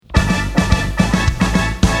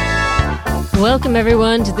Welcome,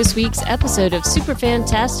 everyone, to this week's episode of Super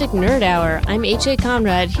Fantastic Nerd Hour. I'm H.A.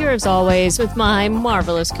 Conrad, here as always with my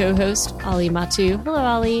marvelous co-host, Ali Matu. Hello,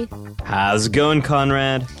 Ali. How's it going,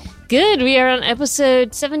 Conrad? Good. We are on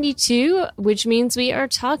episode 72, which means we are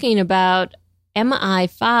talking about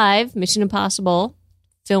MI5, Mission Impossible,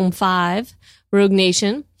 Film 5, Rogue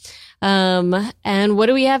Nation. And what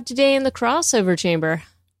do we have today in the crossover chamber?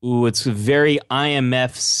 Ooh, it's a very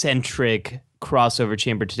IMF-centric crossover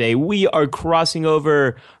chamber today. We are crossing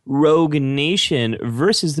over Rogue Nation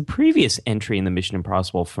versus the previous entry in the Mission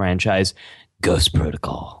Impossible franchise, Ghost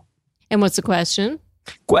Protocol. And what's the question?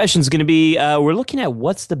 Question's going to be, we're looking at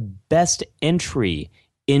what's the best entry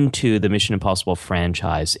into the Mission Impossible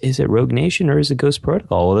franchise. Is it Rogue Nation or is it Ghost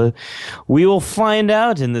Protocol? We will find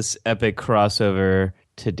out in this epic crossover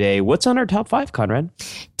today. What's on our top 5, Conrad?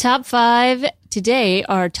 Top 5 today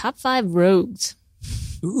are top 5 rogues.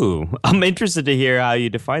 Ooh, I'm interested to hear how you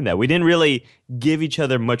define that. We didn't really give each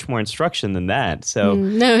other much more instruction than that. So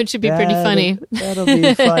no, it should be pretty funny. That'll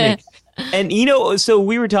be funny. And, you know, so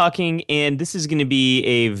we were talking, and this is going to be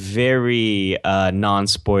a very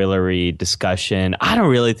non-spoilery discussion. I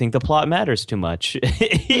don't really think the plot matters too much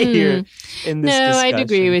here in this discussion. I'd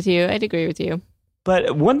agree with you.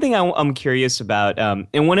 But one thing I'm curious about,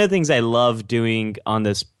 and one of the things I love doing on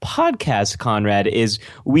this podcast, Conrad, is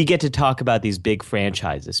we get to talk about these big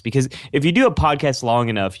franchises. Because if you do a podcast long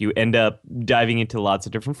enough, you end up diving into lots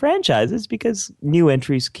of different franchises because new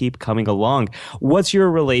entries keep coming along. What's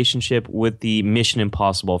your relationship with the Mission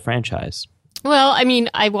Impossible franchise? Well, I mean,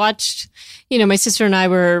 I watched, my sister and I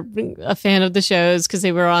were a fan of the shows because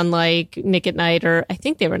they were on like Nick at Night, or I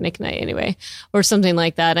think they were Nick at Night anyway, or something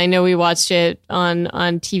like that. I know we watched it on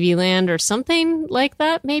TV Land or something like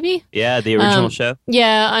that, maybe. Yeah, the original show.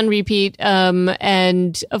 Yeah, on repeat.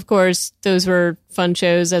 And of course, those were fun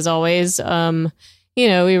shows as always. We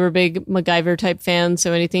were big MacGyver type fans,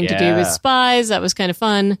 so anything to do with spies, that was kind of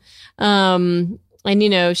fun. And,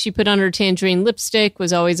 she put on her tangerine lipstick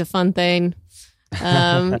was always a fun thing.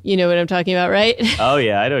 You know what I'm talking about, right? Oh,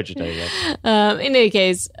 yeah, I know what you're talking about. In any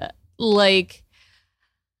case,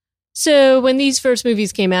 so when these first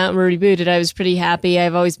movies came out and were rebooted, I was pretty happy.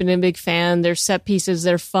 I've always been a big fan. They're set pieces.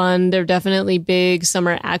 They're fun. They're definitely big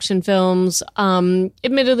summer action films.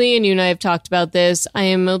 Admittedly, and you and I have talked about this, I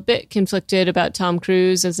am a bit conflicted about Tom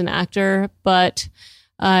Cruise as an actor, but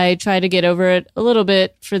I try to get over it a little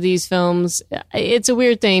bit for these films. It's a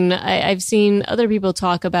weird thing. I've seen other people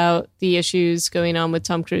talk about the issues going on with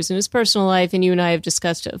Tom Cruise in his personal life, and you and I have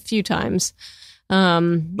discussed it a few times.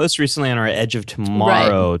 Most recently on our Edge of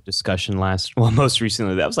Tomorrow discussion most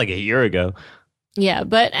recently, that was like a year ago. Yeah,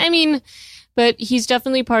 but he's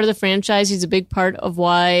definitely part of the franchise. He's a big part of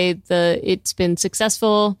why it's been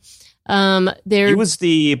successful. He was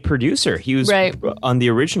the producer. He was on the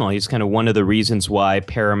original. He's kind of one of the reasons why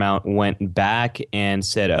Paramount went back and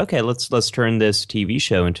said, "Okay, let's turn this TV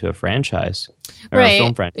show into a franchise, or a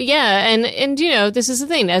film franchise." Yeah, and this is the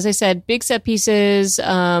thing. As I said, big set pieces,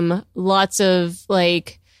 lots of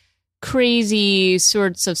like crazy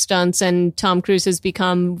sorts of stunts, and Tom Cruise has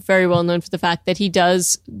become very well known for the fact that he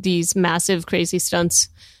does these massive, crazy stunts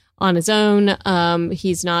on his own.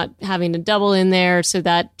 He's not having a double in there, so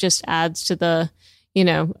that just adds to the,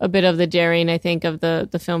 a bit of the daring, I think, of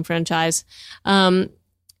the film franchise. I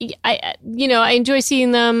enjoy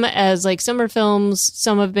seeing them as like summer films.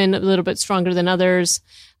 Some have been a little bit stronger than others.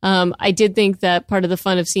 I did think that part of the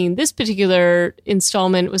fun of seeing this particular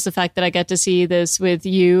installment was the fact that I got to see this with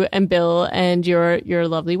you and Bill and your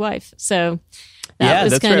lovely wife. So that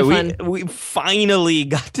was that's kind of right. fun. We finally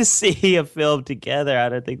got to see a film together. I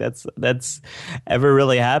don't think that's ever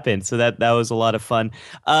really happened. So that was a lot of fun.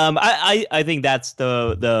 I think that's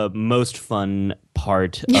the most fun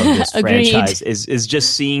part of this franchise is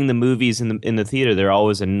just seeing the movies in the theater. They're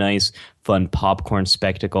always a nice, fun popcorn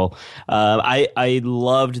spectacle. I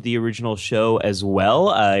loved the original show as well.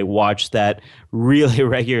 I watched that really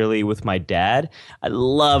regularly with my dad. I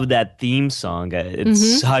love that theme song.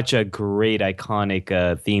 It's such a great,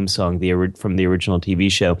 iconic theme song from the original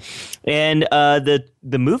TV show. And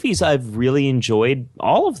the movies, I've really enjoyed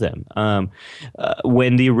all of them.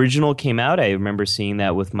 When the original came out, I remember seeing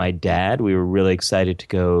that with my dad. We were really excited to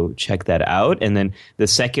go check that out. And then the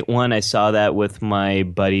second one, I saw that with my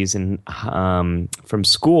buddies from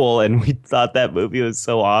school, and we thought that movie was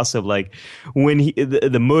so awesome. Like when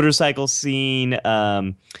the motorcycle scene,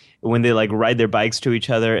 when they like ride their bikes to each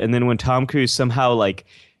other, and then when Tom Cruise somehow like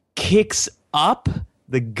kicks up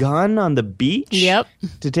the gun on the beach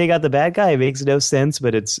to take out the bad guy. It makes no sense,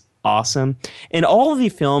 but it's awesome. And all of the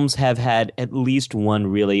films have had at least one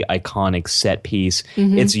really iconic set piece.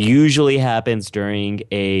 It's usually happens during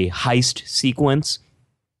a heist sequence.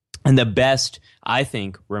 And the best, I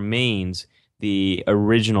think, remains the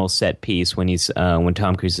original set piece when when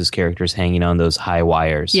Tom Cruise's character is hanging on those high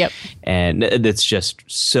wires. Yep. And it's just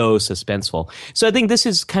so suspenseful. So I think this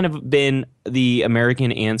has kind of been the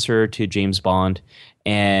American answer to James Bond.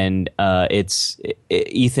 And it's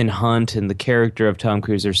Ethan Hunt and the character of Tom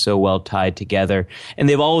Cruise are so well tied together. And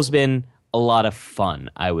they've always been a lot of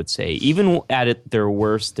fun, I would say. Even at their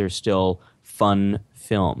worst, they're still fun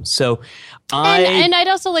films. So and I'd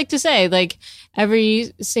also like to say, like,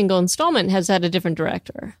 every single installment has had a different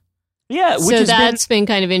director. Yeah, so that's been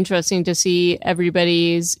kind of interesting to see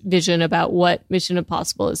everybody's vision about what Mission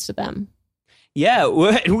Impossible is to them. Yeah,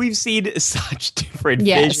 we've seen such different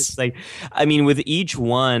visions. Like, I mean, with each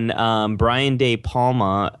one, Brian De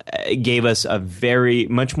Palma gave us a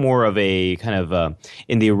much more of a kind of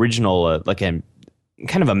in the original, like a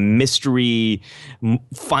kind of a mystery,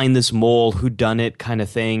 find this mole, whodunit kind of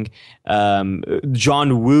thing.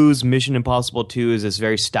 John Woo's Mission Impossible 2 is this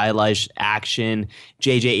very stylized action.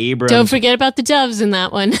 J.J. Abrams. Don't forget about the doves in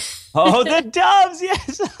that one. Oh, the doves,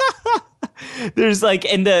 yes. There's like,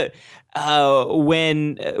 and the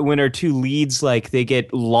when our two leads, like, they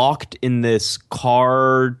get locked in this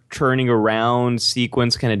car turning around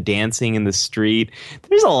sequence, kind of dancing in the street.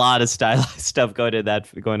 There's a lot of stylized stuff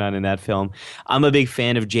going on in that film. I'm a big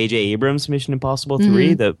fan of J.J. Abrams' Mission Impossible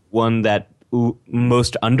 3, the one that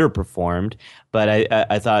most underperformed, but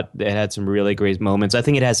I thought it had some really great moments. I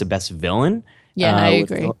think it has the best villain. Yeah, I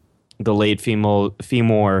agree. The late Philip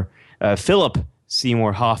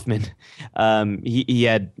Seymour Hoffman. He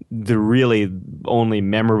had the really only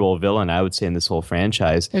memorable villain, I would say, in this whole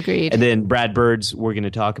franchise. Agreed. And then Brad Bird's we're going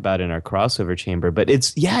to talk about in our crossover chamber. But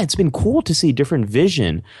it's been cool to see different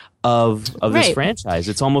vision of this franchise.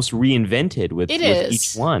 It's almost reinvented with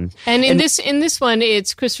each one. And in this one,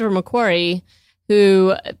 it's Christopher McQuarrie,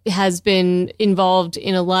 who has been involved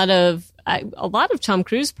in a lot of Tom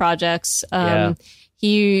Cruise projects.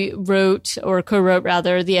 He wrote, or co-wrote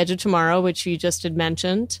rather, The Edge of Tomorrow, which you just had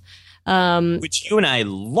mentioned. Which you and I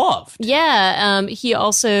loved. Yeah. He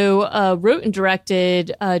also wrote and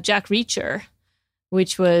directed Jack Reacher,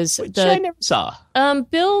 which I never saw.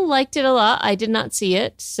 Bill liked it a lot. I did not see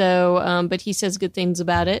it, so but he says good things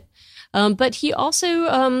about it. But he also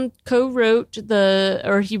wrote the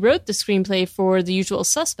screenplay for The Usual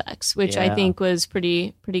Suspects, which I think was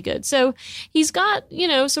pretty good. So he's got,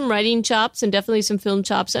 some writing chops and definitely some film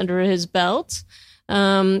chops under his belt.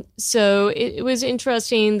 So it was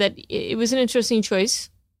interesting that it was an interesting choice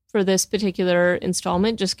for this particular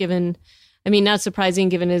installment, just given, I mean, not surprising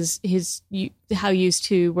given his how used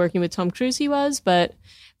to working with Tom Cruise he was, but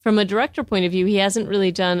from a director point of view, he hasn't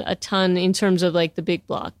really done a ton in terms of like the big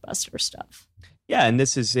blockbuster stuff. Yeah, and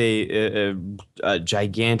this is a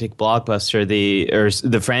gigantic blockbuster.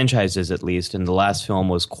 The franchises, at least, and the last film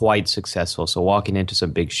was quite successful. So walking into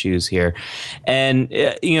some big shoes here, and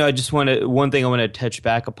I just one thing I want to touch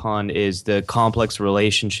back upon is the complex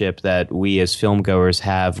relationship that we as filmgoers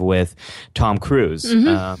have with Tom Cruise.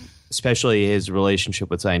 Mm-hmm. Especially his relationship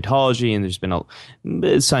with Scientology, and there's been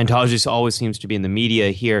Scientology always seems to be in the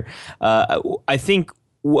media here. I think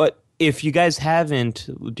if you guys haven't,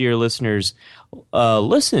 dear listeners,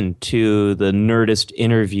 listen to the Nerdist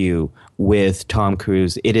interview with Tom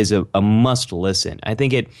Cruise. It is a must listen. I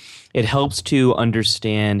think it helps to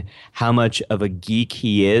understand how much of a geek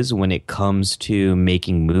he is when it comes to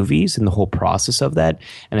making movies and the whole process of that.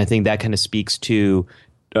 And I think that kind of speaks to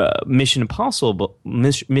Mission Impossible,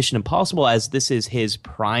 as this is his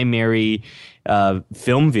primary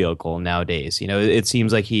film vehicle nowadays. It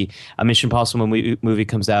seems like a Mission Impossible movie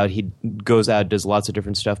comes out, he goes out, does lots of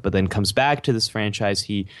different stuff, but then comes back to this franchise.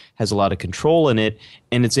 He has a lot of control in it,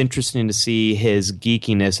 and it's interesting to see his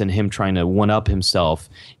geekiness and him trying to one-up himself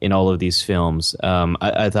in all of these films.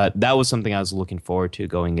 I thought that was something I was looking forward to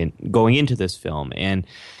going into this film. And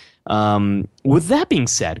with that being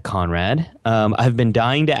said, Conrad, I've been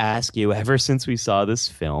dying to ask you ever since we saw this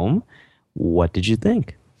film, what did you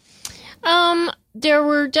think? There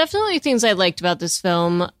were definitely things I liked about this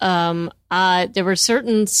film. There were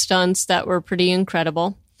certain stunts that were pretty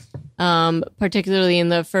incredible, particularly in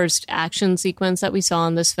the first action sequence that we saw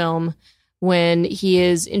in this film when he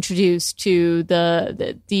is introduced to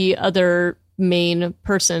the other main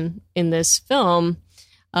person in this film.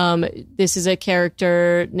 This is a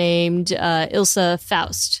character named Ilsa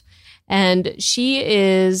Faust, and she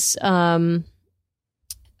is the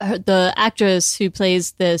actress who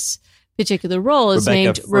plays this particular role is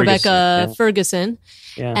named Rebecca Ferguson.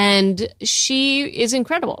 Yeah. And she is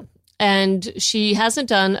incredible. And she hasn't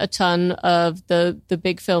done a ton of the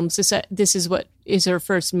big films. This is what is her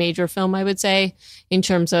first major film, I would say, in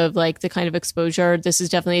terms of like the kind of exposure. This is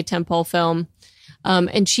definitely a tentpole film.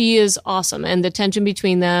 And she is awesome. And the tension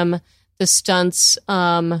between them, the stunts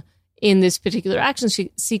in this particular action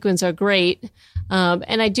sequence are great.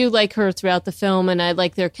 And I do like her throughout the film, and I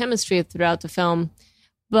like their chemistry throughout the film.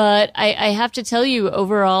 But I have to tell you,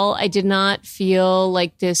 overall, I did not feel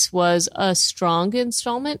like this was a strong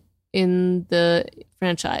installment in the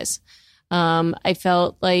franchise. I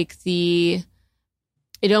felt like it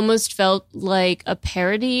almost felt like a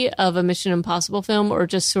parody of a Mission Impossible film, or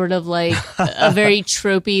just sort of like a very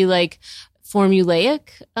tropey, like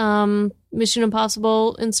formulaic Mission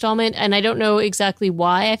Impossible installment. And I don't know exactly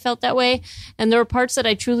why I felt that way. And there were parts that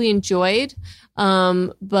I truly enjoyed.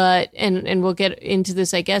 But we'll get into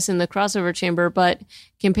this, I guess, in the crossover chamber, but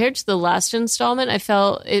compared to the last installment, it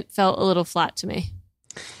felt a little flat to me.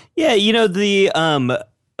 Yeah,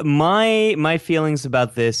 my feelings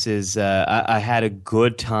about this is I had a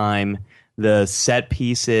good time. The set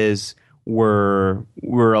pieces were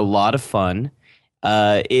a lot of fun.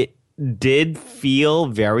 It did feel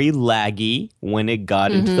very laggy when it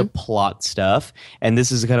got into the plot stuff, and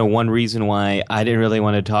this is kind of one reason why I didn't really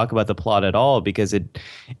want to talk about the plot at all, because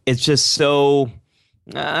it's just so.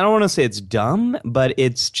 I don't want to say it's dumb, but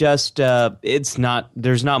it's just it's not.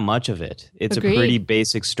 There's not much of it. It's Agreed. A pretty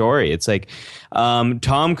basic story. It's like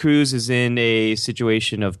Tom Cruise is in a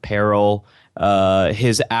situation of peril.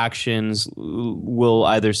 His actions will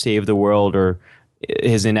either save the world, or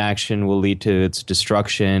his inaction will lead to its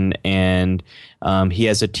destruction. And he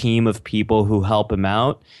has a team of people who help him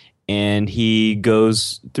out, and he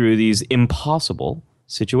goes through these impossible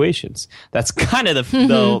situations. That's kind of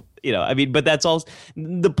the but that's all.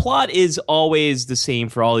 The plot is always the same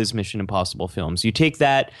for all these Mission Impossible films. You take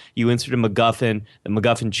that, you insert a MacGuffin, the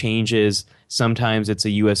MacGuffin changes. Sometimes it's a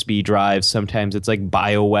USB drive, sometimes it's like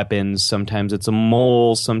bioweapons, sometimes it's a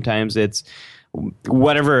mole, sometimes it's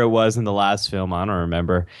whatever it was in the last film. I don't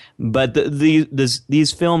remember. But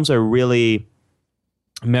these films are really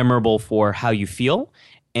memorable for how you feel.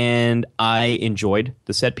 And I enjoyed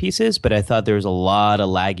the set pieces, but I thought there was a lot of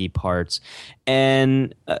laggy parts.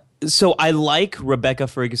 And so I like Rebecca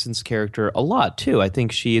Ferguson's character a lot, too. I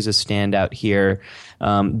think she is a standout here.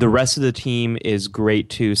 The rest of the team is great,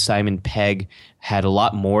 too. Simon Pegg had a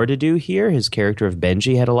lot more to do here. His character of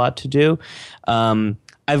Benji had a lot to do.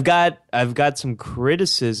 I've got some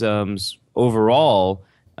criticisms overall.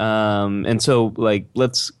 And so, like,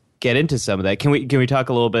 let's get into some of that. Can we talk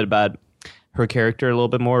a little bit about her character a little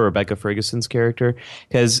bit more, Rebecca Ferguson's character?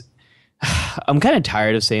 Because I'm kind of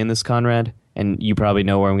tired of saying this, Conrad, and you probably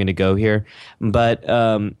know where I'm going to go here. But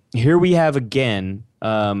here we have, again,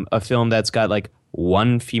 a film that's got like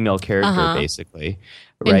one female character, basically.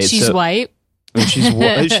 Right? And she's white. And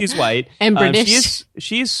she's white. And British.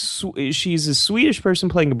 She's a Swedish person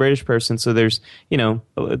playing a British person, so there's,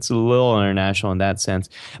 it's a little international in that sense.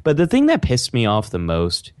 But the thing that pissed me off the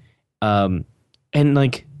most, and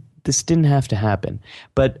like, this didn't have to happen.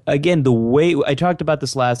 But again, the way I talked about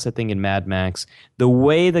this last, I think, in Mad Max, the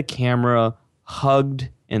way the camera hugged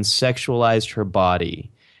and sexualized her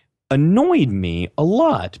body annoyed me a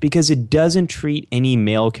lot, because it doesn't treat any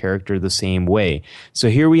male character the same way. So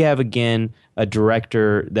here we have, again, a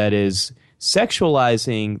director that is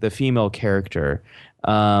sexualizing the female character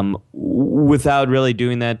without really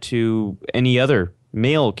doing that to any other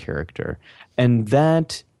male character. And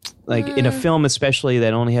that, like, in a film especially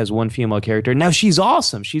that only has one female character. Now, she's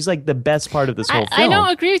awesome. She's like the best part of this whole film. I don't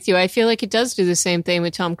agree with you. I feel like it does do the same thing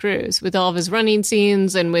with Tom Cruise, with all of his running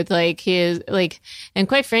scenes, and with like his and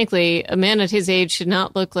quite frankly, a man at his age should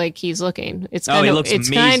not look like he's looking. It's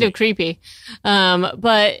kind of creepy.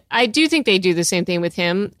 But I do think they do the same thing with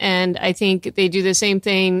him, and I think they do the same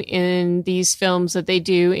thing in these films that they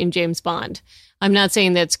do in James Bond. I'm not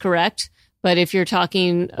saying that's correct, but if you're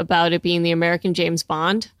talking about it being the American James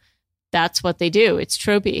Bond, that's what they do. It's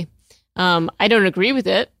tropey. I don't agree with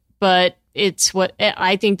it, but it's what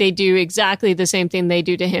I think they do exactly the same thing they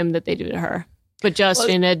do to him that they do to her, but just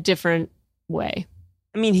in a different way.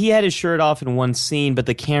 I mean, he had his shirt off in one scene, but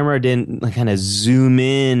the camera didn't kind of zoom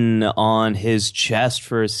in on his chest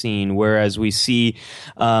for a scene, whereas we see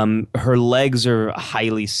her legs are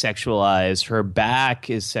highly sexualized. Her back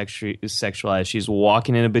is sexualized. She's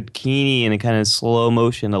walking in a bikini in a kind of slow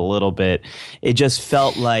motion a little bit. It just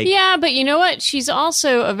felt like... Yeah, but you know what? She's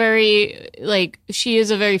also she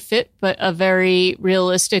is a very fit, but a very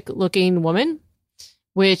realistic looking woman.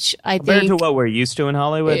 which I Compared to think. what we're used to in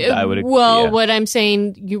Hollywood, I would agree. Well, Yeah. what I'm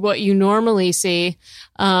saying, what you normally see,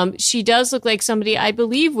 she does look like somebody I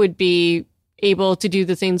believe would be able to do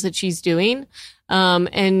the things that she's doing.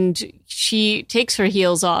 And she takes her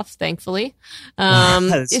heels off, thankfully.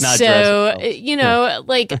 It's not dressed well.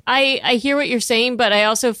 Like I hear what you're saying, but I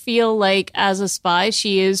also feel like as a spy,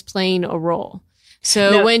 she is playing a role.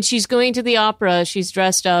 So No. when she's going to the opera, she's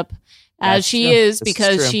dressed up as That's she true. is This is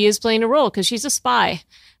because true. she is playing a role because she's a spy.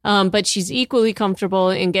 But she's equally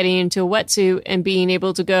comfortable in getting into a wetsuit and being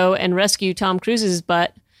able to go and rescue Tom Cruise's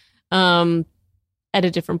butt at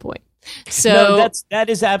a different point. So No, that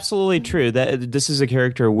is absolutely true. That this is a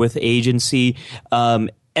character with agency.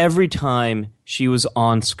 Every time she was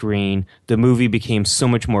on screen, the movie became so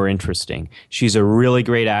much more interesting. She's a really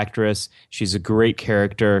great actress. She's a great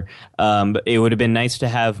character. It would have been nice to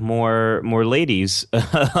have more ladies in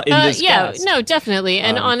this cast. no, definitely.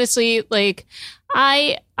 And honestly, like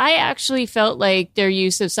I actually felt like their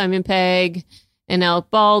use of Simon Pegg and Alec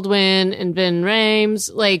Baldwin and Vin Rhames,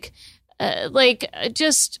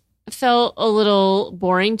 just felt a little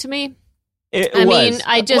boring to me. I mean,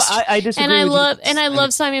 I disagree and I with you. love and I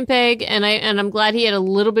love Simon Pegg, and I'm glad he had a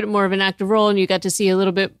little bit more of an active role, and you got to see a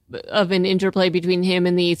little bit of an interplay between him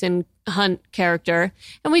and the Ethan Hunt character,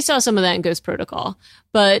 and we saw some of that in Ghost Protocol.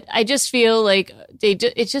 But I just feel like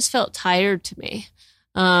it just felt tired to me,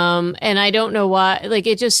 and I don't know why. Like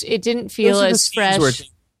it didn't feel Those are the as scenes fresh.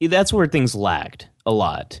 that's where things lagged a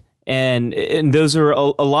lot. And those are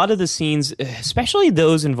a lot of the scenes, especially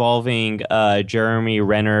those involving Jeremy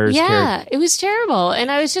Renner's character. Yeah, it was terrible. And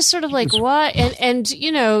I was just sort of like, what? And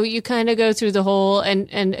you kind of go through the whole,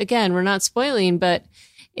 and again, we're not spoiling, but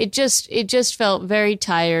it just felt very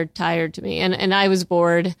tired to me. And I was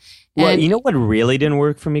bored. Well, And you know what really didn't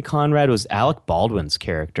work for me, Conrad, was Alec Baldwin's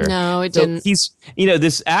character. No, it So didn't. he's,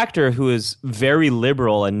 this actor who is very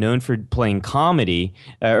liberal and known for playing comedy,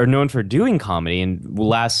 or known for doing comedy, and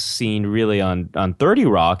last seen really on 30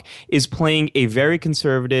 Rock, is playing a very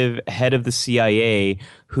conservative head of the CIA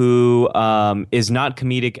who is not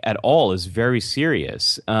comedic at all, is very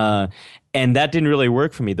serious. And that didn't really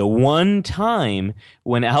work for me. The one time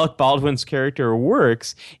when Alec Baldwin's character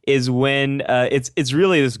works is when it's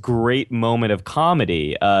really this great moment of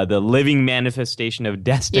comedy, the living manifestation of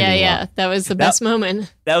destiny. yeah, that was the best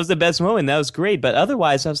moment. That was the best moment. That was great. But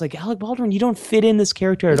otherwise, I was like, Alec Baldwin, you don't fit in this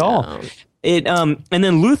character at all. And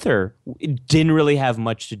then Luther didn't really have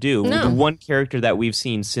much to do. No. The one character that we've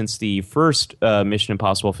seen since the first Mission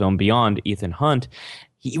Impossible film, beyond Ethan Hunt,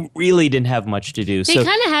 he really didn't have much to do. They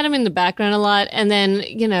kind of had him in the background a lot, and then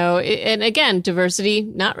and again, diversity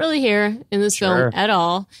not really here in this film at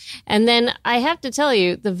all. And then I have to tell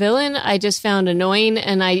you, the villain I just found annoying,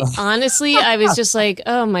 and I honestly I was just like,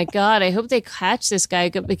 oh my god, I hope they catch this guy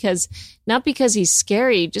because not because he's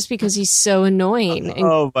scary, just because he's so annoying. And,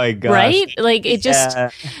 oh my god! Right? Like it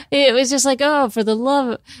was just like, oh, for the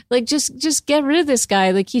love, like just get rid of this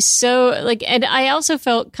guy. Like he's so like, and I also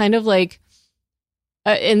felt kind of like.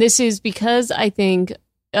 And this is because I think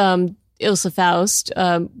Ilsa Faust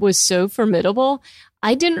was so formidable.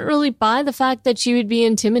 I didn't really buy the fact that she would be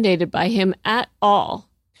intimidated by him at all.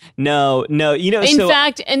 No. In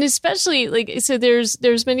fact, and especially so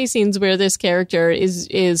there's many scenes where this character is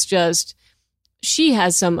just, she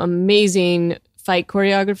has some amazing fight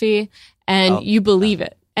choreography, and you believe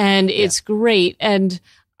it, and it's great. And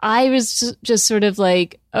I was just sort of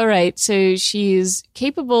like, all right, so she's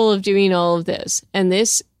capable of doing all of this. And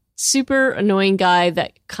this super annoying guy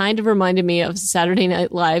that kind of reminded me of a Saturday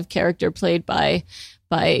Night Live character played by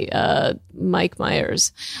Mike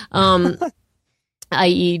Myers,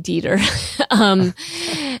 i.e. Dieter.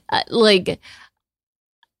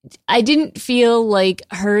 I didn't feel like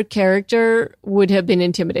her character would have been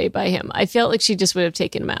intimidated by him. I felt like she just would have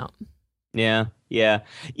taken him out. Yeah.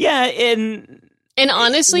 And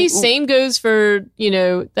honestly, same goes for,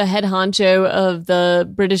 the head honcho of the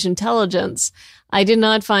British intelligence. I did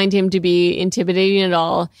not find him to be intimidating at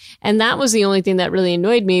all. And that was the only thing that really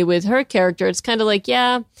annoyed me with her character. It's kind of like,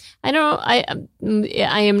 I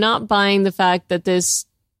am not buying the fact that this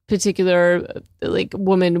particular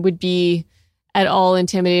woman would be at all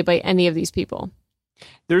intimidated by any of these people.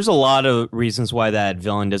 There's a lot of reasons why that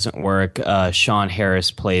villain doesn't work. Sean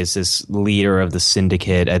Harris plays this leader of the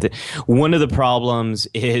syndicate. One of the problems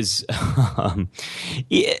is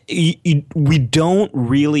we don't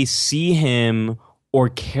really see him or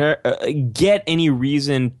get any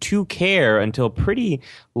reason to care until pretty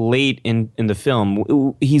late in the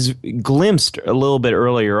film. He's glimpsed a little bit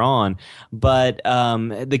earlier on, but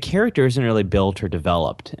the character isn't really built or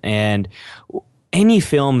developed. And any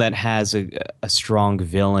film that has a strong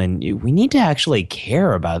villain, we need to actually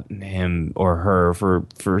care about him or her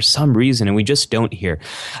for some reason, and we just don't here.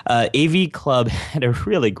 AV Club had a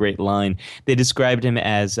really great line. They described him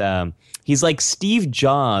as he's like Steve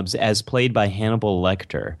Jobs as played by Hannibal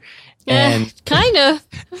Lecter. And kind of.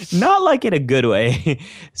 Not like in a good way.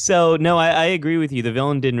 So, no, I agree with you. The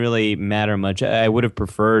villain didn't really matter much. I would have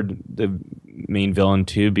preferred the main villain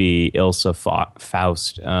to be Ilsa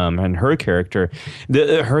Faust and her character.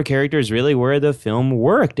 Her character is really where the film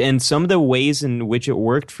worked. And some of the ways in which it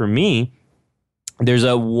worked for me, there's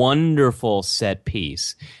a wonderful set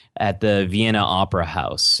piece at the Vienna Opera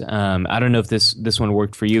House. I don't know if this one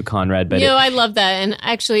worked for you, Conrad, but I love that. And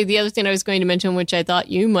actually, the other thing I was going to mention, which I thought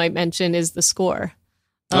you might mention, is the score.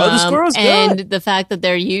 The score was good, and the fact that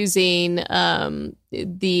they're using that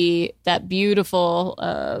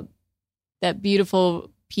beautiful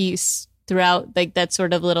piece throughout, like that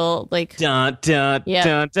sort of little like dun, dun,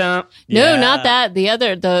 dun, dun. No, not that.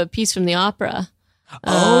 The piece from the opera.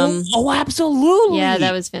 Absolutely. Yeah,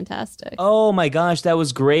 that was fantastic. Oh my gosh, that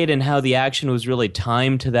was great, and how the action was really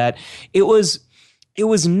timed to that. It was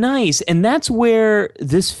nice, and that's where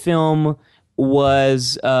this film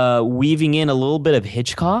was weaving in a little bit of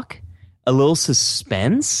Hitchcock, a little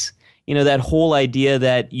suspense. You know, that whole idea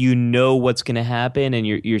that you know what's going to happen and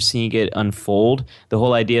you're seeing it unfold. The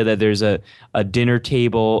whole idea that there's a dinner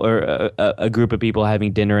table or a group of people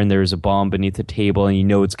having dinner and there's a bomb beneath the table and you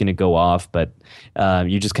know it's going to go off, but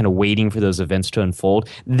you're just kind of waiting for those events to unfold.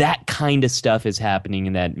 That kind of stuff is happening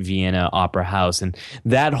in that Vienna Opera House, and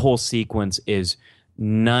that whole sequence is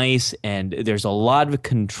nice, and there's a lot of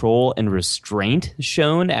control and restraint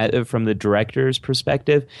shown from the director's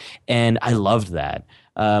perspective, and I loved that.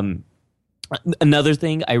 Another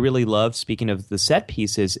thing I really loved, speaking of the set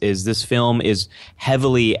pieces, is this film is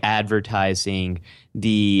heavily advertising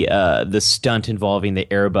the stunt involving the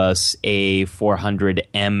Airbus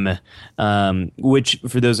A400M, which,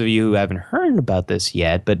 for those of you who haven't heard about this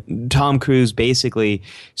yet, but Tom Cruise basically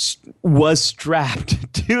was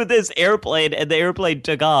strapped to this airplane, and the airplane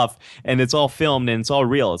took off, and it's all filmed, and it's all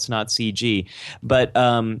real. It's not CG. But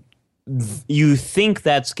you think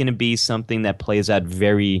that's going to be something that plays out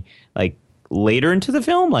very, like, later into the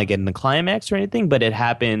film, like in the climax or anything, but it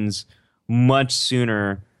happens much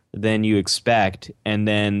sooner than you expect, and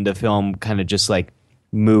then the film kind of just like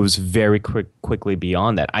moves very quickly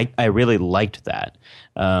beyond that. I really liked that.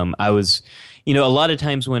 I was, a lot of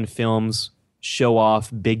times when films show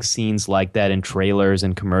off big scenes like that in trailers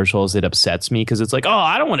and commercials, it upsets me because it's like, oh,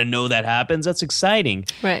 I don't want to know that happens. That's exciting.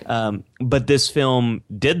 Right. But this film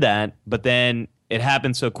did that, but then it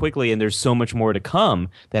happened so quickly, and there's so much more to come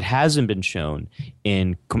that hasn't been shown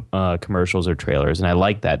in commercials or trailers, and I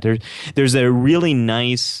like that. There's a really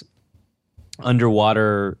nice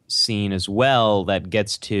underwater scene as well that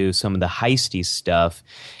gets to some of the heisty stuff,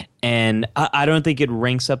 and I don't think it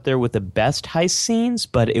ranks up there with the best heist scenes,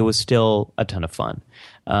 but it was still a ton of fun.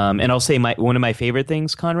 And I'll say one of my favorite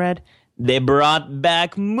things, Conrad, they brought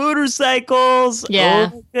back motorcycles. Yeah.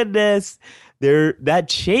 Oh, my goodness. That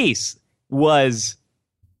chase was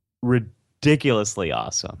ridiculously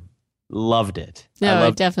awesome. Loved it. No,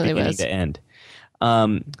 it definitely beginning was. to end.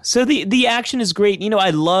 So the action is great.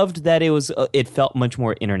 I loved that it felt much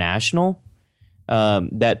more international.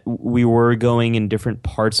 That we were going in different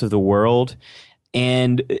parts of the world,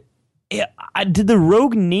 and did the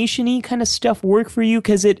Rogue Nation-y kind of stuff work for you?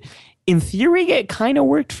 Because in theory, it kind of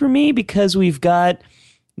worked for me because we've got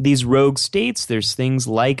these rogue states. There's things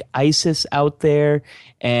like ISIS out there,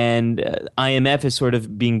 and IMF is sort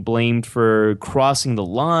of being blamed for crossing the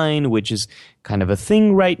line, which is kind of a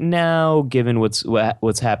thing right now, given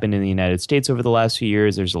what's happened in the United States over the last few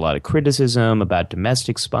years. There's a lot of criticism about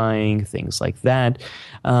domestic spying, things like that.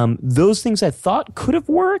 Those things I thought could have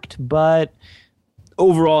worked, but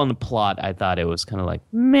overall in the plot, I thought it was kind of like,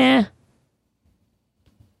 meh.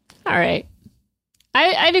 All right.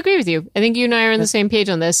 I'd agree with you. I think you and I are on the same page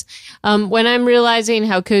on this. When I'm realizing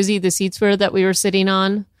how cozy the seats were that we were sitting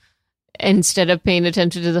on, instead of paying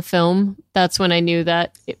attention to the film, that's when I knew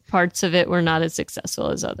that parts of it were not as successful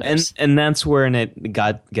as others. And that's where it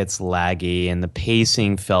gets laggy, and the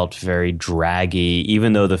pacing felt very draggy.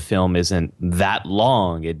 Even though the film isn't that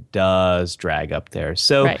long, it does drag up there.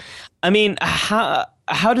 So, right. I mean, how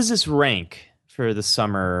does this rank for the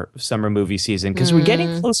summer movie season? Because we're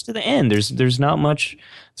getting close to the end. There's not much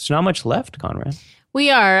left, Conrad.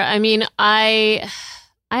 We are. I mean, I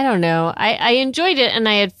don't know. I enjoyed it and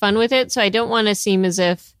I had fun with it, so I don't want to seem as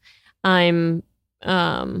if I'm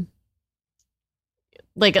like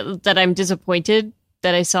that I'm disappointed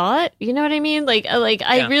that I saw it. You know what I mean?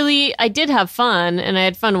 I did have fun and I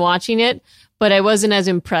had fun watching it, but I wasn't as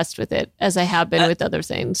impressed with it as I have been with other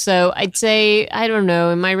things. So I'd say, I don't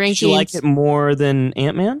know, in my rankings. Did you like it more than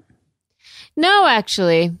Ant-Man? No,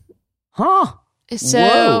 actually. Huh.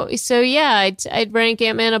 So yeah, I'd rank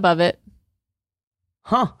Ant-Man above it.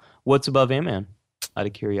 Huh. What's above Ant-Man? Out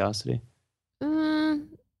of curiosity.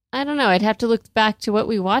 I don't know. I'd have to look back to what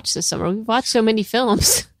we watched this summer. We've watched so many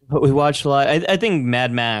films. But we watched a lot. I think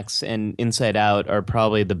Mad Max and Inside Out are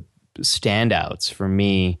probably the standouts for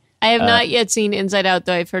me. I have not yet seen Inside Out,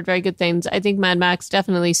 though I've heard very good things. I think Mad Max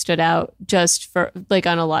definitely stood out just for like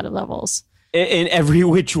on a lot of levels. In every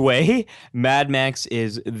which way, Mad Max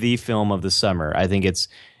is the film of the summer. I think it's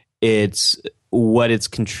what it's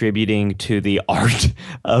contributing to the art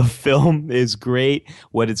of film is great.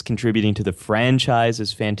 What it's contributing to the franchise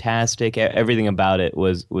is fantastic. Everything about it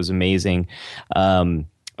was amazing.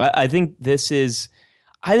 I think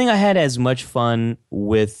I had as much fun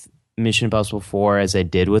with Mission Impossible 4 as I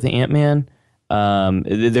did with Ant-Man.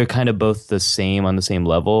 They're kind of both the same on the same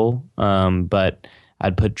level, but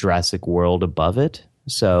I'd put Jurassic World above it.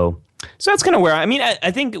 So that's kind of where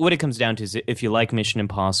I think what it comes down to is if you like Mission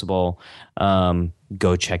Impossible,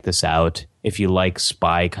 go check this out. If you like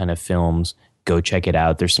spy kind of films, go check it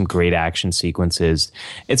out. There's some great action sequences.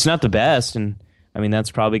 It's not the best, and that's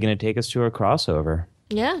probably going to take us to our crossover.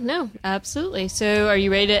 Yeah, no, absolutely. So are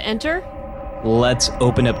you ready to enter? Let's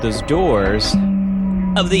open up those doors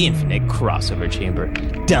of the infinite crossover chamber.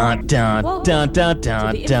 Dun dun dun dun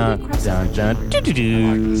dun dun dun dun do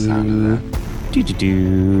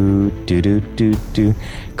do do do do do.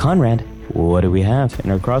 Conrad, what do we have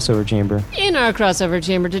in our crossover chamber? In our crossover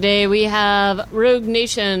chamber today, we have Rogue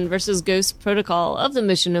Nation versus Ghost Protocol of the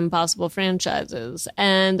Mission Impossible franchises.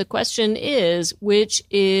 And the question is, which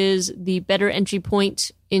is the better entry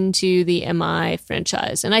point into the MI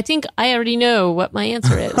franchise? And I think I already know what my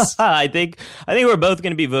answer is. I think we're both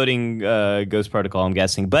going to be voting Ghost Protocol, I'm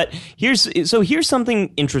guessing. But here's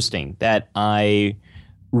something interesting that I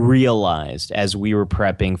realized as we were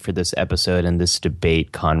prepping for this episode and this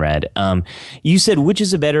debate, Conrad. You said, which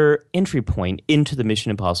is a better entry point into the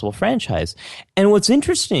Mission Impossible franchise? And what's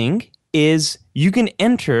interesting is you can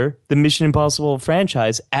enter the Mission Impossible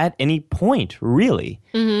franchise at any point, really.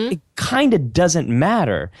 Mm-hmm. It kind of doesn't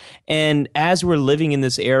matter. And as we're living in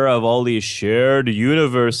this era of all these shared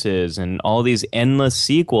universes and all these endless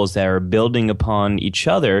sequels that are building upon each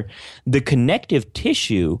other, the connective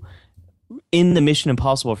tissue in the Mission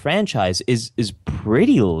Impossible franchise is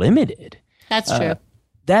pretty limited. That's true.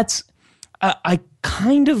 I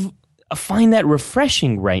kind of find that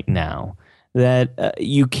refreshing right now, that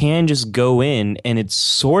you can just go in and it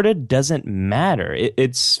sort of doesn't matter.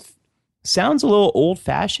 It sounds a little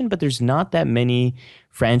old-fashioned, but there's not that many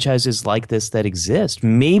franchises like this that exist.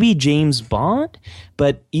 Maybe James Bond,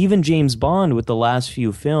 but even James Bond with the last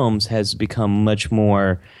few films has become much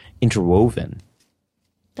more interwoven.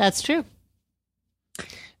 That's true.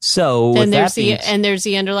 So there's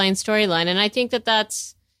the underlying storyline, and I think that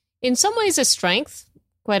that's in some ways a strength,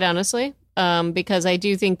 quite honestly, because I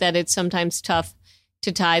do think that it's sometimes tough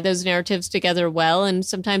to tie those narratives together well, and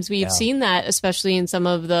sometimes we've seen that, especially in some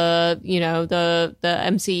of the the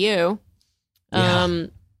MCU,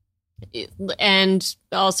 and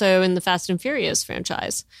also in the Fast and Furious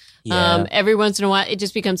franchise. Yeah. Every once in a while, it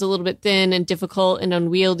just becomes a little bit thin and difficult and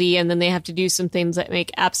unwieldy, and then they have to do some things that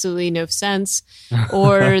make absolutely no sense,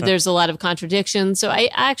 or there's a lot of contradictions. So I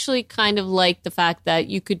actually kind of like the fact that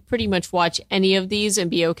you could pretty much watch any of these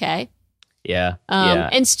and be okay. Yeah.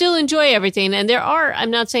 And still enjoy everything. And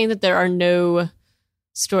I'm not saying that there are no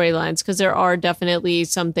storylines, because there are definitely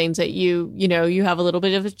some things that you have a little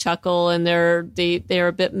bit of a chuckle and they're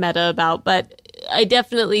a bit meta about, but I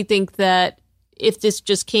definitely think that if this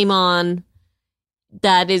just came on,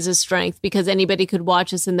 that is a strength, because anybody could watch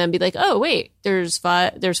this and then be like, oh wait, there's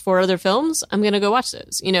 4 other films, I'm gonna go watch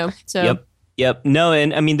those, so Yep. No,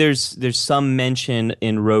 and there's some mention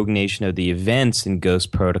in Rogue Nation of the events in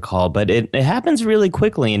Ghost Protocol, but it happens really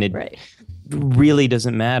quickly, and it really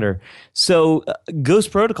doesn't matter. So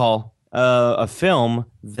Ghost Protocol, a film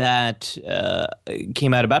that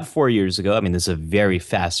came out about 4 years ago. This is a very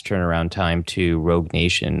fast turnaround time to Rogue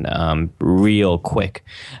Nation, real quick.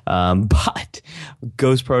 But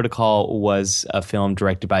Ghost Protocol was a film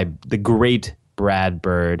directed by the great Brad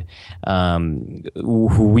Bird,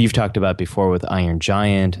 who we've talked about before with Iron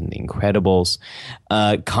Giant and The Incredibles.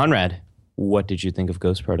 Conrad, what did you think of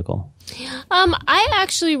Ghost Protocol? I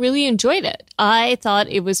actually really enjoyed it. I thought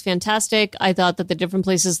it was fantastic. I thought that the different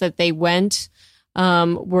places that they went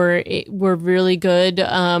were really good.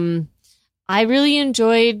 I really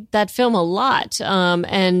enjoyed that film a lot,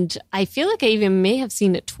 and I feel like I even may have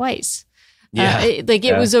seen it twice. Yeah.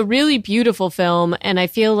 It was a really beautiful film, and I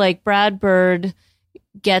feel like Brad Bird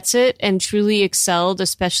gets it and truly excelled,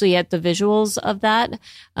 especially at the visuals of that.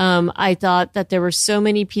 I thought that there were so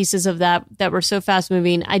many pieces of that were so fast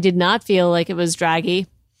moving. I did not feel like it was draggy.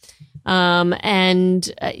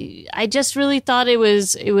 And I just really thought it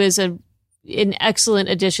was an excellent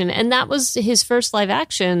addition. And that was his first live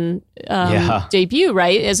action debut,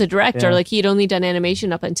 right? As a director. Yeah. Like, he'd only done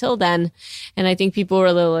animation up until then. And I think people were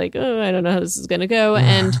a little like, oh, I don't know how this is going to go.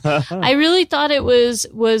 And I really thought it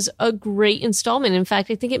was a great installment. In fact,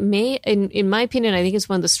 I think it may, in my opinion, I think it's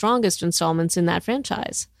one of the strongest installments in that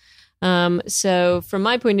franchise. So from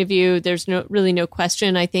my point of view, there's really no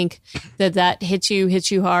question. I think that hits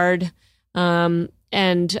you hard.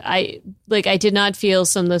 And I did not feel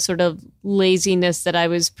some of the sort of laziness that I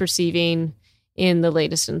was perceiving in the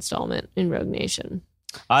latest installment in Rogue Nation.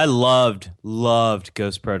 I loved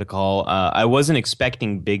Ghost Protocol. I wasn't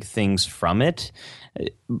expecting big things from it.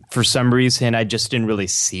 For some reason, I just didn't really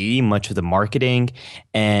see much of the marketing,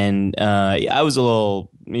 and I was a little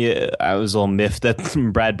miffed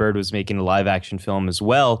that Brad Bird was making a live action film as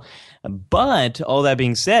well. But all that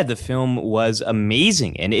being said, the film was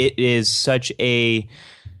amazing, and it's such a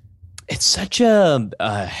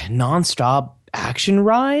nonstop action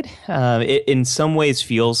ride. It in some ways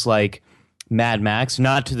feels like Mad Max,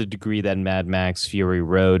 not to the degree that Mad Max Fury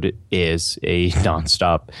Road is a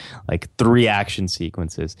nonstop, like 3 action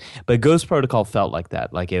sequences. But Ghost Protocol felt like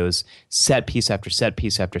that. Like, it was set piece after set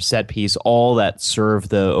piece after set piece, all that served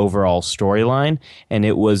the overall storyline. And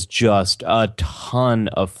it was just a ton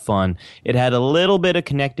of fun. It had a little bit of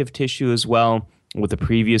connective tissue as well with the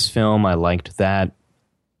previous film. I liked that.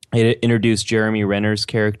 It introduced Jeremy Renner's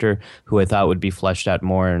character, who I thought would be fleshed out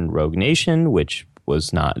more in Rogue Nation, which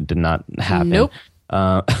did not happen. Nope.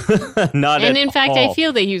 Not and at in fact, all. I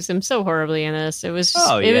feel they used him so horribly in this. It was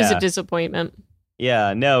just, it was a disappointment.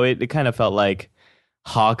 Yeah, no, it kind of felt like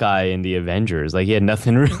Hawkeye in the Avengers. Like, he had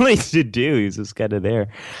nothing really to do. He was just kind of there.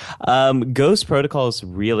 Ghost Protocol is a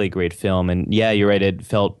really great film, and yeah, you're right. It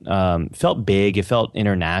felt big. It felt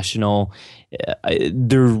international.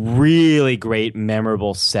 The really great,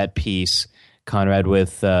 memorable set piece, Conrad,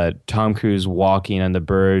 with Tom Cruise walking on the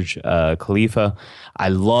Burj Khalifa. I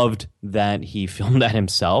loved that he filmed that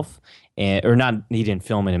himself. He didn't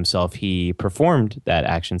film it himself. He performed that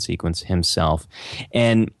action sequence himself.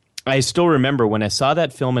 And I still remember when I saw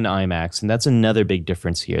that film in IMAX, and that's another big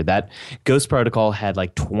difference here. That Ghost Protocol had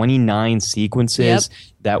like 29 sequences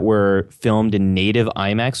that were filmed in native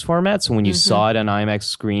IMAX format. So when you saw it on IMAX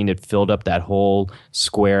screen, it filled up that whole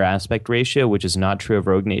square aspect ratio, which is not true of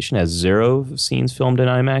Rogue Nation. It has 0 scenes filmed in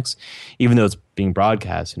IMAX, even though it's being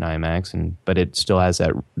broadcast in IMAX, but it still has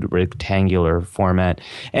that rectangular format.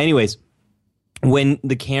 Anyways, when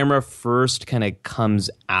the camera first kind of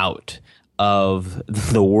comes out of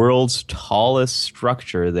the world's tallest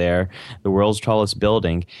structure there, the world's tallest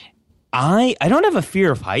building, I don't have a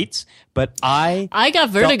fear of heights, but I got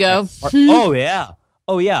vertigo. Oh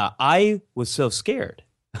yeah. I was so scared.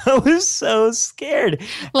 I was so scared.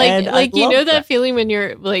 Like you know that feeling when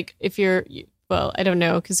you're like, well, I don't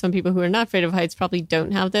know, because some people who are not afraid of heights probably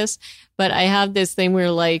don't have this, but I have this thing where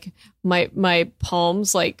like my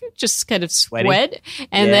palms like just kind of sweat,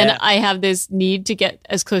 and then I have this need to get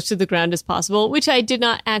as close to the ground as possible, which I did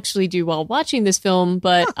not actually do while watching this film,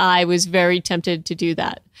 but I was very tempted to do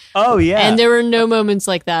that. Oh yeah, and there were no moments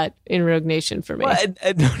like that in Rogue Nation for me.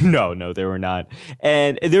 Well, no, there were not.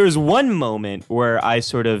 And there was one moment where I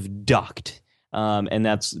sort of ducked. And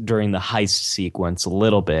that's during the heist sequence a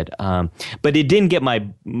little bit. But it didn't get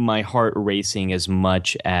my heart racing as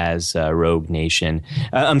much as Rogue Nation.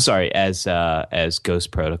 I'm sorry, as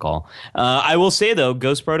Ghost Protocol. I will say, though,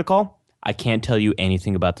 Ghost Protocol, I can't tell you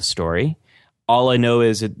anything about the story. All I know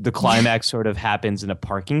is the climax sort of happens in a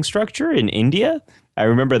parking structure in India. I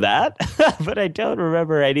remember that, but I don't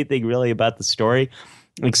remember anything really about the story,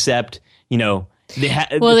 except,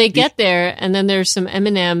 they get there, and then there's some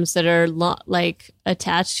M&Ms that are like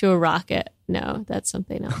attached to a rocket. No, that's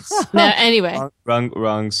something else. No, anyway,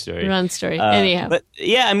 wrong story. Wrong story. Anyhow, but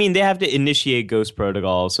yeah, I mean, they have to initiate Ghost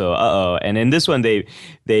Protocol. So, and in this one, they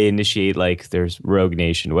initiate like there's Rogue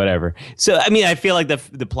Nation, whatever. So, I mean, I feel like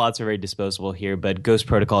the plots are very disposable here, but Ghost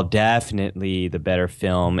Protocol definitely the better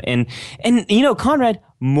film. And Conrad,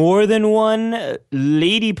 more than one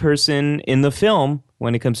lady person in the film.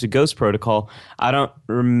 When it comes to Ghost Protocol, I don't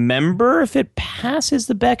remember if it passes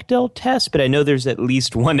the Bechdel test, but I know there's at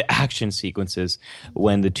least one action sequences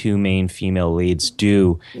when the 2 main female leads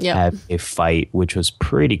do have a fight, which was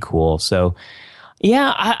pretty cool. So,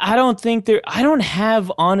 yeah, I don't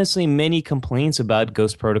have honestly many complaints about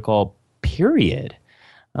Ghost Protocol, period.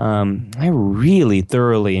 I really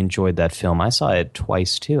thoroughly enjoyed that film. I saw it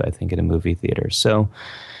twice too, I think, in a movie theater. So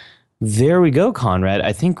there we go, Conrad.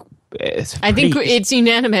 I think it's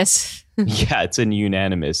unanimous. Yeah, it's an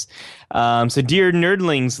unanimous. So, dear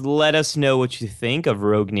nerdlings, let us know what you think of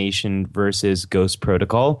Rogue Nation versus Ghost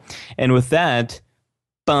Protocol. And with that,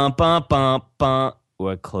 bum, bum, bum, bum,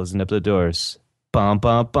 we're closing up the doors. Bum,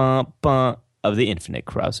 bum, bum, bum, of the Infinite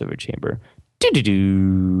Crossover Chamber.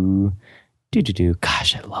 Do-do-do. Do-do-do.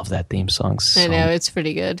 Gosh, I love that theme song so I know, it's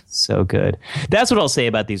pretty good. So good. That's what I'll say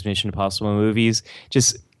about these Mission Impossible movies.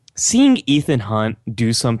 Just seeing Ethan Hunt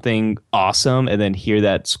do something awesome and then hear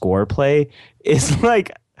that score play is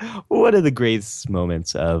like one of the greatest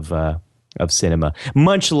moments of cinema.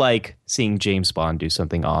 Much like seeing James Bond do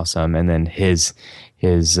something awesome and then his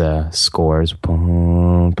scores.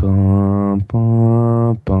 Bum, bum,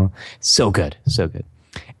 bum, bum. So good. So good.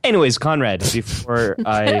 Anyways, Conrad, before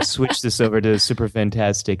I switch this over to Super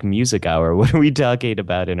Fantastic Music Hour, what are we talking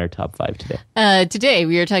about in our top 5 today? Today,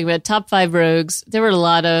 we are talking about top 5 rogues. There were a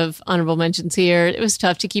lot of honorable mentions here. It was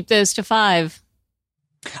tough to keep those to 5.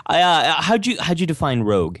 How'd you define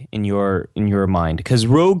rogue in your mind? Because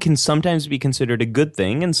rogue can sometimes be considered a good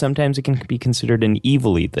thing, and sometimes it can be considered an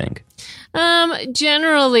evil-y thing.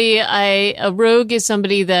 Generally, a rogue is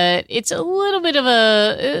somebody that it's a little bit of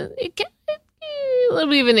a little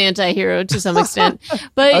bit of an anti-hero to some extent,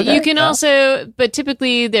 but Okay, you can but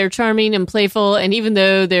typically they're charming and playful, and even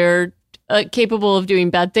though they're capable of doing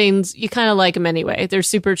bad things, you kind of like them anyway. They're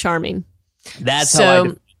super charming. That's how I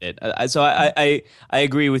define it. So I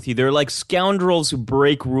agree with you. They're like scoundrels who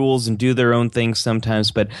break rules and do their own things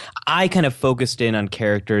sometimes, but I kind of focused in on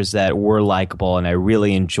characters that were likable, and I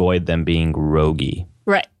really enjoyed them being roguey.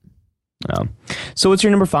 Right. So what's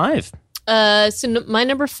your number 5? My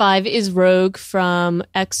number 5 is Rogue from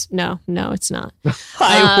X. No, it's not.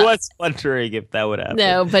 I was wondering if that would happen.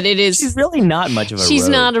 No, but it is. She's really not much of a rogue. She's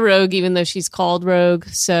not a rogue, even though she's called Rogue.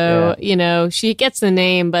 So, she gets the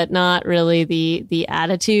name, but not really the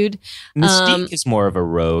attitude. Mystique is more of a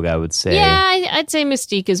rogue, I would say. Yeah, I'd say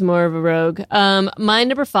Mystique is more of a rogue. My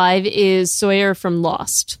number 5 is Sawyer from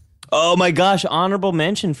Lost. Oh my gosh, honorable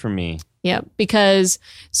mention for me. Yeah, because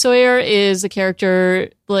Sawyer is a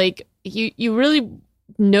character like you really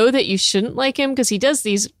know that you shouldn't like him because he does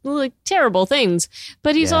these like terrible things,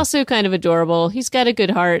 but he's also kind of adorable. He's got a good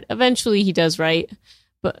heart. Eventually, he does right,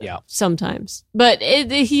 but sometimes. But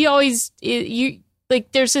there's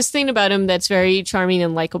this thing about him that's very charming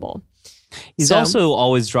and likable. He's also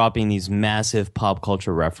always dropping these massive pop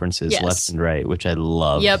culture references left and right, which I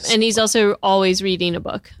love. Yep, and he's also always reading a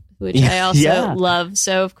book, which I also love.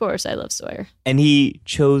 So, of course, I love Sawyer. And he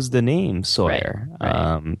chose the name Sawyer.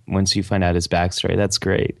 Right. Once you find out his backstory, that's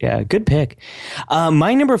great. Yeah, good pick.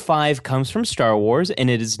 My number 5 comes from Star Wars, and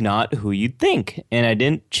it is not who you'd think. And I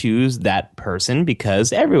didn't choose that person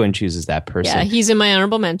because everyone chooses that person. Yeah, he's in my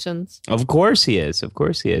honorable mentions. Of course he is. Of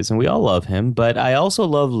course he is. And we all love him. But I also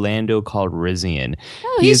love Lando Calrissian.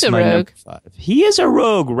 Oh, he's a rogue. He is a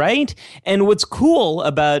rogue, right? And what's cool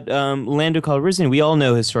about Lando Calrissian, we all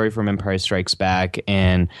know his story from Empire Strikes Back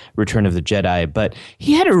and Return of the Jedi, but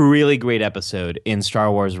he had a really great episode in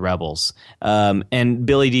Star Wars Rebels. And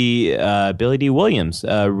Billy D. Williams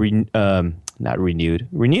renewed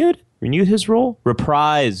his role,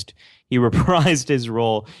 reprised. He reprised his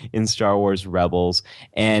role in Star Wars Rebels,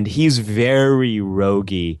 and he's very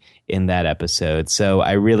roguey in that episode. So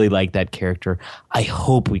I really like that character. I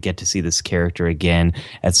hope we get to see this character again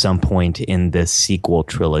at some point in this sequel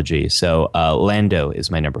trilogy. So Lando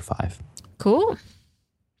is my number 5. Cool.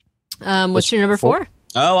 What's your number 4?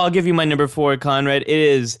 Oh, I'll give you my number 4, Conrad. It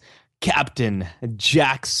is Captain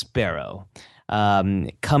Jack Sparrow.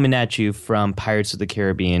 Coming at you from Pirates of the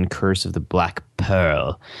Caribbean, Curse of the Black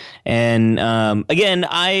Pearl. And again,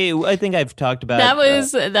 I think I've talked about...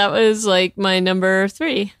 That was like my number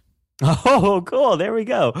 3. Oh, cool. There we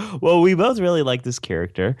go. Well, we both really like this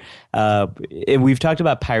character. We've talked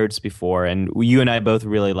about Pirates before, and you and I both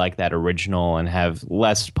really like that original and have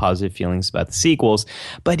less positive feelings about the sequels.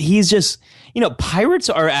 But he's just, pirates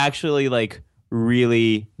are actually like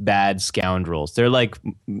really bad scoundrels. They're like,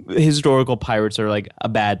 historical pirates are like a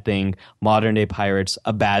bad thing. Modern day pirates,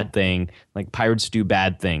 a bad thing. Like, pirates do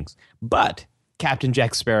bad things. But Captain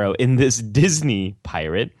Jack Sparrow in this Disney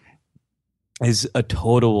pirate is a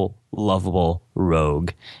total lovable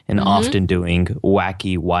rogue and often doing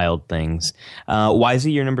wacky, wild things. Why is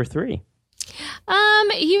he your number 3?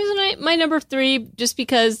 He was my number 3 just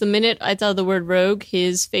because the minute I thought of the word rogue,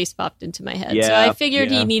 his face popped into my head. So I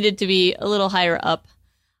figured he needed to be a little higher up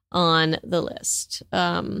on the list.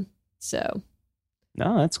 No,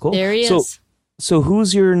 that's cool. There he is. So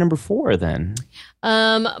who's your number 4 then?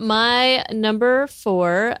 My number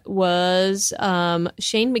 4 was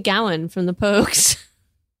Shane MacGowan from the Pogues.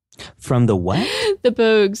 From the what? The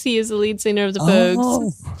Pogues. He is the lead singer of the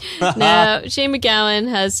Pogues. Oh. Now, Shane MacGowan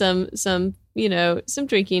has some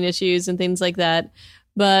drinking issues and things like that,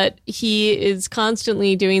 but he is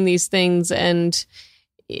constantly doing these things, and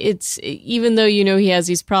it's, even though he has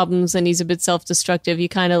these problems and he's a bit self-destructive, you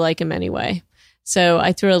kind of like him anyway. So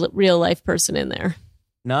I threw a real life person in there.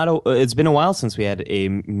 It's been a while since we had a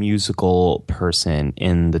musical person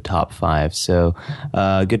in the top 5. So,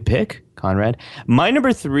 good pick, Conrad. My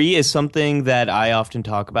number 3 is something that I often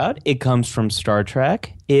talk about. It comes from Star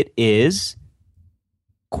Trek. It is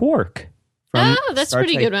Quark. From that's Star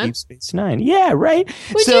pretty Trek good one. Deep Space Nine. Yeah, right.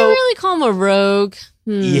 Would you really call him a rogue?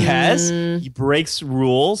 Yes, he breaks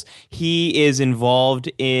rules. He is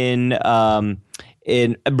involved in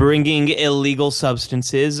bringing illegal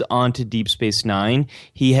substances onto Deep Space Nine.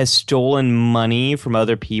 He has stolen money from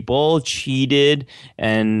other people, cheated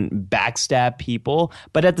and backstabbed people.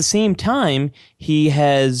 But at the same time, he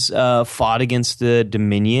has fought against the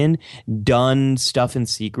Dominion, done stuff in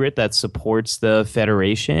secret that supports the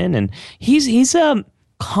Federation, and he's a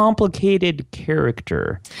complicated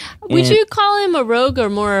character. Would you call him a rogue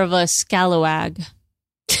or more of a scalawag?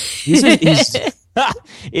 He's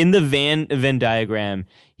in the Venn diagram,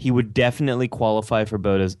 he would definitely qualify for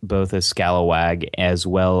both a scalawag as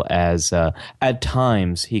well as at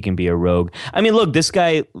times he can be a rogue. I mean, look, this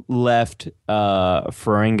guy left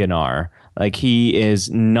Ferenginar. Like, he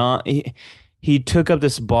is not. He took up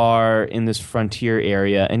this bar in this frontier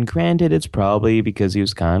area, and granted, it's probably because he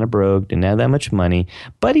was kind of broke, didn't have that much money,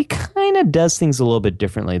 but he kind of does things a little bit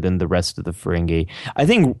differently than the rest of the Ferengi. I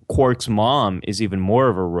think Quark's mom is even more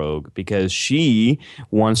of a rogue because she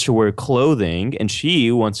wants to wear clothing, and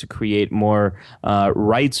she wants to create more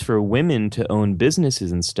rights for women to own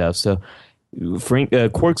businesses and stuff. So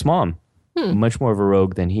Quark's mom, much more of a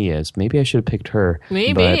rogue than he is. Maybe I should have picked her.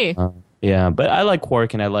 Maybe. But, yeah, but I like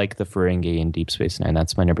Quark and I like the Ferengi in Deep Space Nine.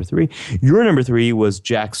 That's my number 3. Your number 3 was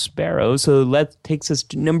Jack Sparrow. So that takes us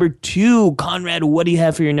to number 2. Conrad, what do you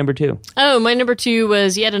have for your number 2? Oh, my number 2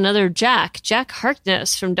 was yet another Jack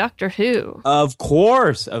Harkness from Doctor Who. Of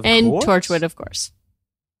course. And Torchwood, of course.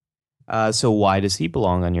 So why does he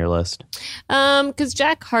belong on your list? Because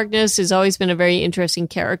Jack Harkness has always been a very interesting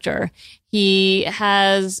character. He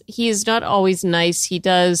is not always nice. He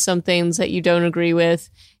does some things that you don't agree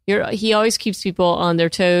with. He always keeps people on their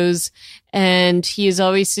toes, and he is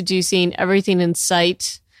always seducing everything in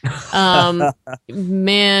sight.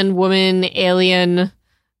 Man, woman, alien,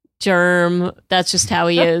 germ. That's just how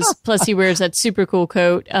he is. Plus, he wears that super cool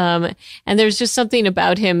coat. And there's just something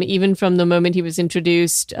about him, even from the moment he was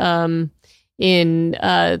introduced. Was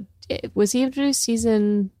he introduced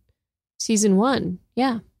season 1?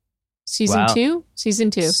 Yeah, season 2.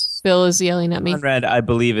 Season 2. Bill is yelling at me. Conrad, I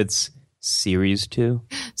believe it's Series 2.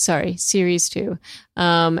 Sorry, Series 2.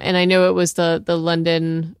 And I know it was the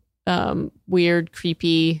London weird,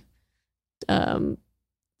 creepy, the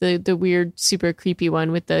weird, super creepy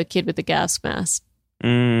one with the kid with the gas mask. So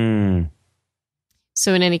in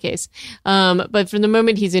any case, but from the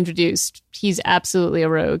moment he's introduced, he's absolutely a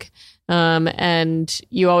rogue. And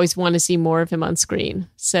you always want to see more of him on screen.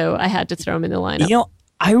 So I had to throw him in the lineup.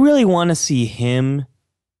 I really want to see him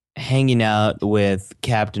hanging out with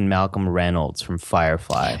Captain Malcolm Reynolds from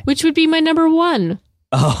Firefly, which would be my number 1.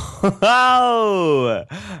 Oh,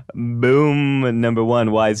 boom, number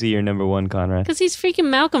 1. Why is he your number 1, Conrad? Because he's freaking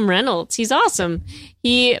Malcolm Reynolds. He's awesome.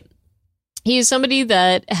 He is somebody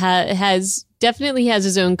that definitely has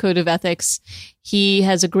his own code of ethics. He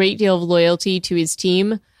has a great deal of loyalty to his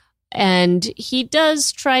team, and he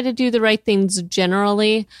does try to do the right things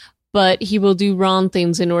generally, but he will do wrong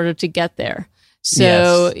things in order to get there.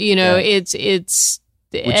 So, yes. It's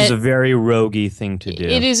which is a very roguey thing to do.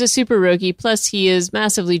 It is a super roguey. Plus, he is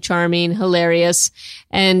massively charming, hilarious,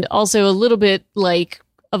 and also a little bit like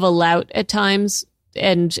of a lout at times,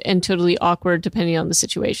 and totally awkward depending on the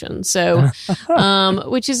situation. So,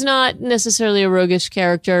 which is not necessarily a roguish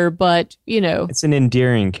character, but it's an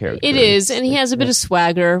endearing character. It is, and he has a bit of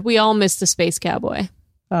swagger. We all miss the space cowboy.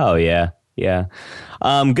 Oh yeah. Yeah.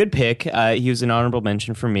 Good pick. He was an honorable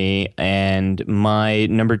mention for me. And my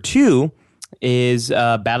number 2 is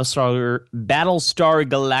Battlestar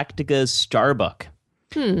Galactica Starbuck.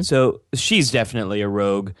 So she's definitely a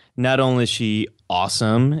rogue. Not only is she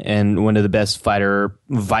awesome and one of the best fighter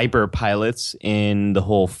Viper pilots in the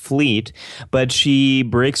whole fleet, but she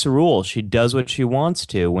breaks the rules. She does what she wants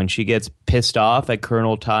to. When she gets pissed off at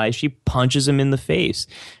Colonel Tai, she punches him in the face.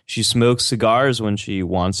 She smokes cigars when she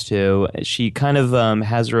wants to. She kind of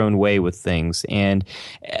has her own way with things, and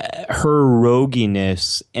her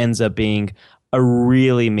roguiness ends up being a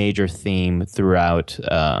really major theme throughout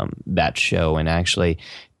that show, and actually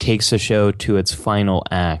takes the show to its final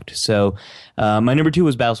act. So my number 2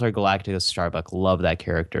 was Battlestar Galactica Starbuck. Love that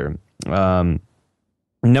character.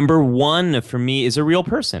 Number 1 for me is a real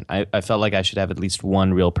person. I felt like I should have at least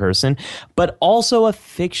one real person, but also a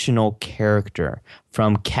fictional character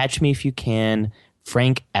from Catch Me If You Can,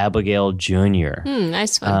 Frank Abagnale Jr.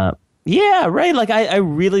 Nice one. Yeah, right. Like I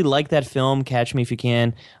really like that film, Catch Me If You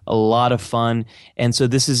Can. A lot of fun. And so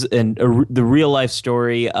this is the real life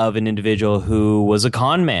story of an individual who was a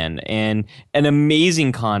con man, and an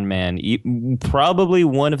amazing con man, probably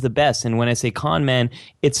one of the best. And when I say con man,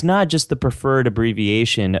 it's not just the preferred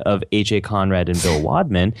abbreviation of H.A. Conrad and Bill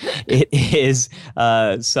Wadman. It is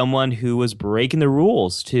someone who was breaking the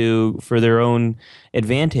rules for their own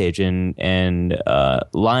advantage, and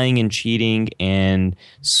lying and cheating and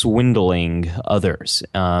swindling others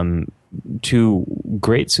to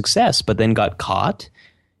great success, but then got caught,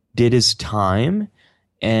 did his time,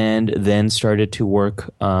 and then started to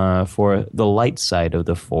work for the light side of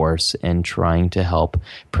the force and trying to help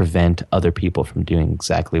prevent other people from doing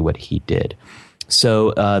exactly what he did.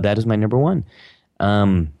 So that is my number 1.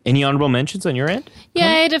 Any honorable mentions on your end? Yeah,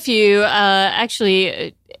 I had a few.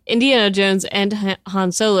 Actually, Indiana Jones and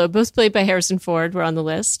Han Solo, both played by Harrison Ford, were on the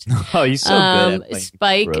list. Oh, he's so good at playing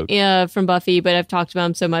Spike from Buffy, but I've talked about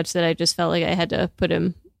him so much that I just felt like I had to put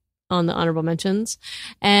him on the honorable mentions.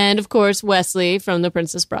 And, of course, Wesley from The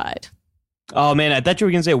Princess Bride. Oh, man, I thought you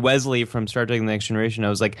were going to say Wesley from Star Trek The Next Generation. I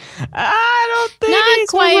was like, I don't think Not he's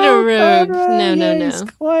quite a rogue. Conrad. No. He's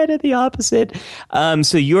quite at the opposite.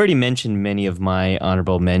 So you already mentioned many of my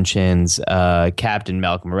honorable mentions. Captain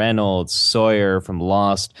Malcolm Reynolds, Sawyer from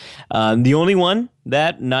Lost. The only one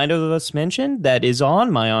that neither of us mentioned that is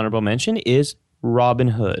on my honorable mention is Robin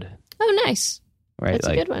Hood. Oh, nice. Right, That's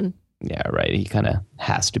a good one. Yeah, right. He kind of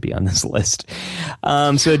has to be on this list.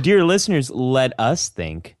 So, dear listeners, let us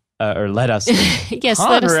think. Let us think. Yes,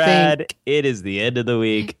 Conrad, let us think. It is the end of the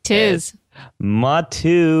week. Tis.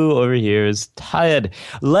 Matu over here is tired.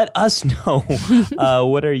 Let us know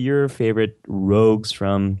what are your favorite rogues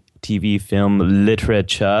from TV, film,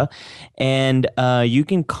 literature. And you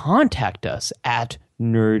can contact us at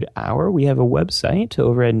Nerd Hour. We have a website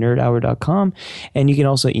over at nerdhour.com, and you can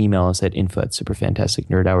also email us at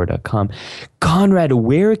info@superfantasticnerdhour.com. Conrad,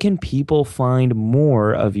 where can people find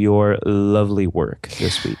more of your lovely work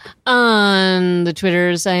this week? On the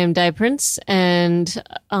Twitters, I am Die Prince, and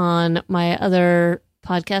on my other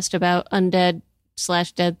podcast about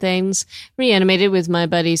undead/dead things, Reanimated with my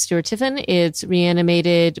buddy Stuart Tiffin, it's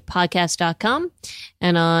reanimatedpodcast.com,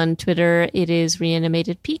 and on Twitter, it is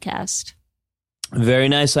reanimatedpcast. Very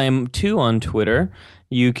nice. I am too on Twitter.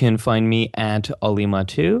 You can find me at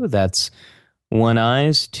Alima2. That's 1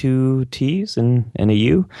 I's, 2 T's, and a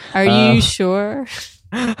U. Are you sure?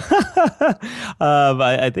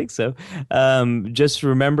 I think so. Just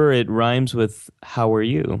remember it rhymes with how are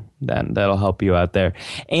you. That'll help you out there.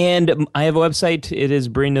 And I have a website. It is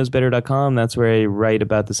brainknowsbetter.com. That's where I write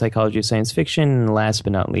about the psychology of science fiction. And last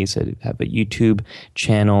but not least, I have a YouTube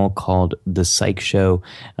channel called The Psych Show.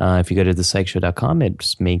 If you go to thepsychshow.com, it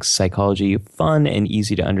just makes psychology fun and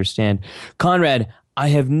easy to understand. Conrad, I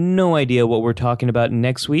have no idea what we're talking about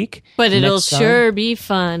next week. But it'll sure be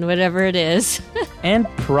fun, whatever it is. And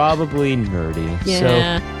probably nerdy.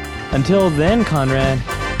 Yeah. So until then, Conrad,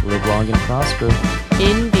 live long and prosper.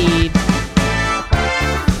 Indeed.